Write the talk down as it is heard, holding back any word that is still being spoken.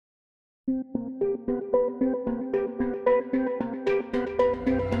You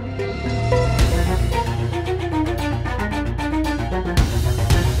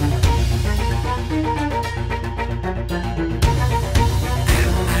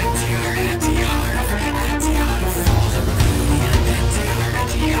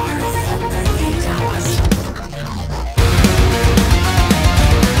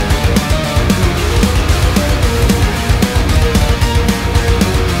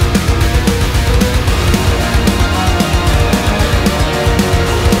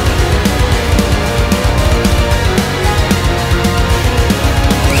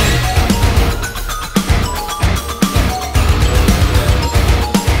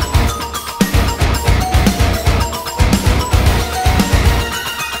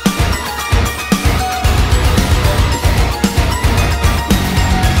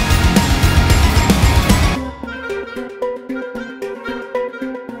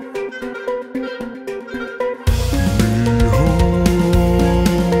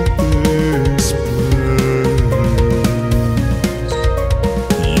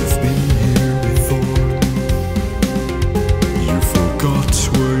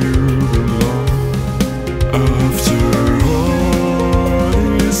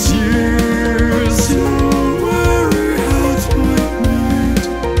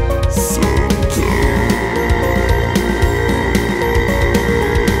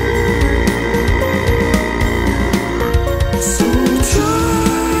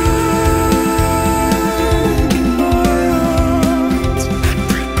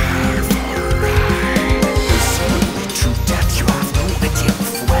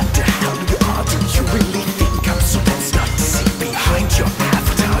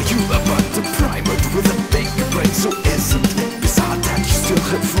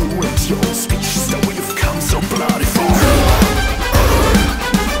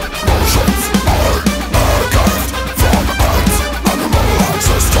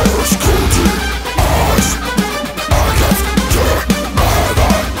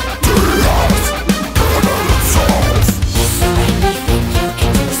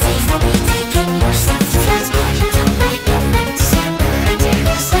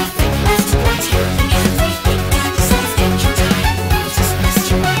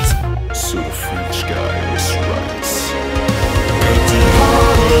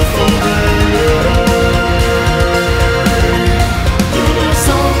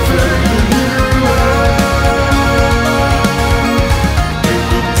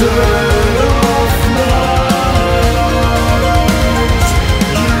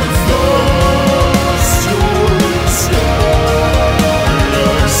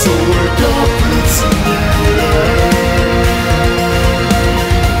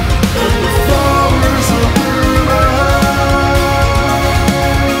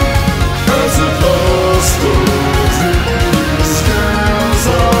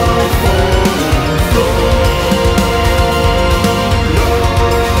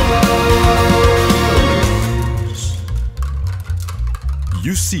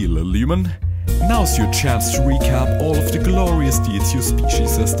see, little human? Now's your chance to recap all of the glorious deeds your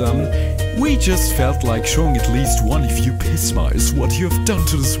species has done. We just felt like showing at least one of you pismice what you have done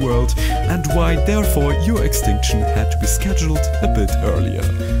to this world and why therefore your extinction had to be scheduled a bit earlier.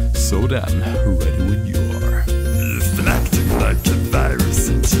 So then, ready when you are. You've been acting like a virus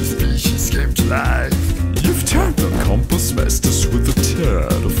since your species came to life. You've turned on compass masters with a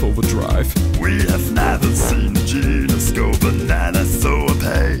turd of overdrive. We have never seen a genus go bananas so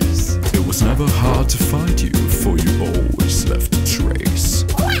apace. It was never hard to find you, for you always left a trace.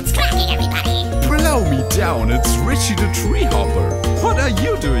 What's cracking, everybody? Blow me down, it's Richie the Treehopper. What are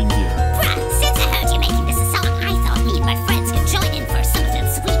you doing here? Well, since I heard you making this a song, I thought me and my friends could join in for some of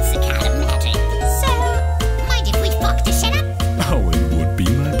that sweet cicada magic. So, mind if we fuck this shit up? Oh, it would be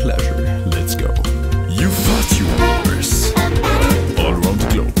my pleasure. Let's go. You fought your wars all around the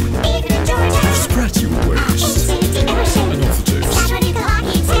globe. You've spread your wares and overdose.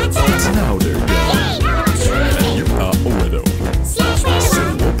 And now they're gone. And you are a widow. So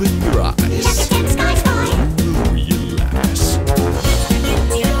open your eyes. You will realize.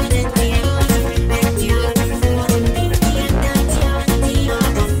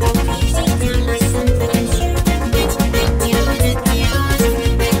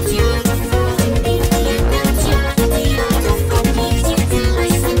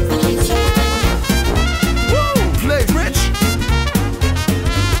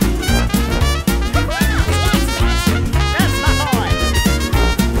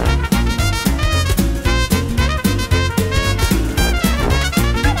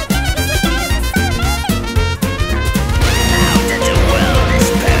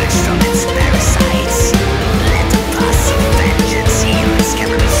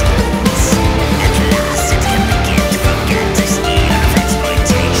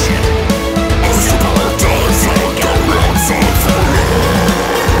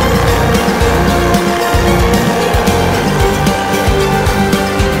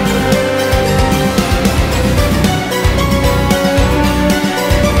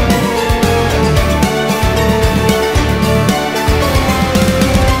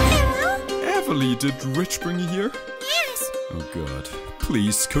 did Rich bring you here? Yes. Oh god.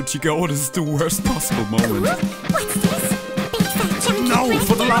 Please, could you go? This is the worst possible moment. What's this? Big fat chunky No, bread?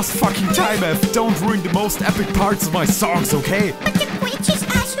 for the last fucking time, F. Don't ruin the most epic parts of my songs, okay? But the witches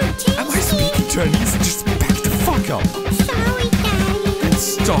are so tasty. Am I speaking Chinese? Just back the fuck up. Sorry, Daddy.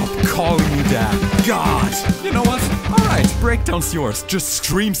 Stop calling me that. God. You know what? Alright, breakdown's yours. Just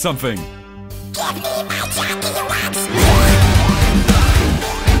scream something. Give me my jockey wax.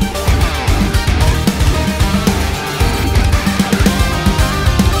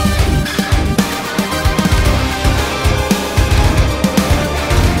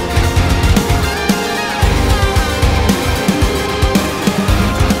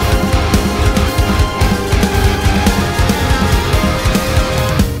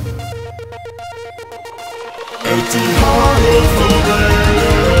 At the heart of the day,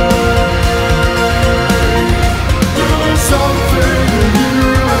 there is something in you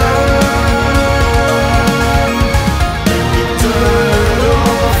in the dead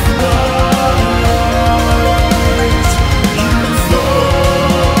of night. You've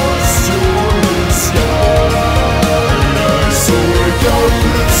lost your sky, so wake up,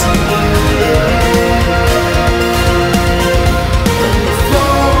 listen to the and the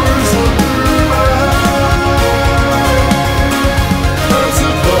flowers are blue. As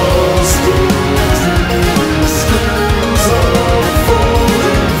a monster, the strings are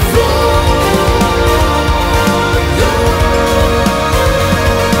falling from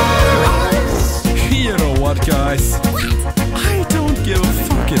You know what, guys? I don't give a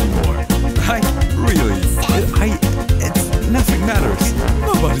fuck anymore. It's nothing matters.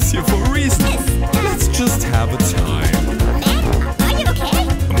 Nobody's here for a reason. Let's just have a time. Man, are you okay?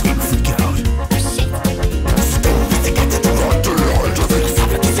 I'm gonna freak out. Oh, shit.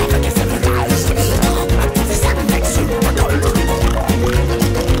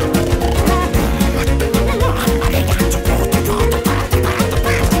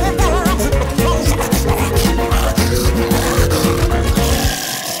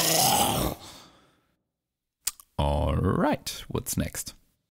 Alright, what's next?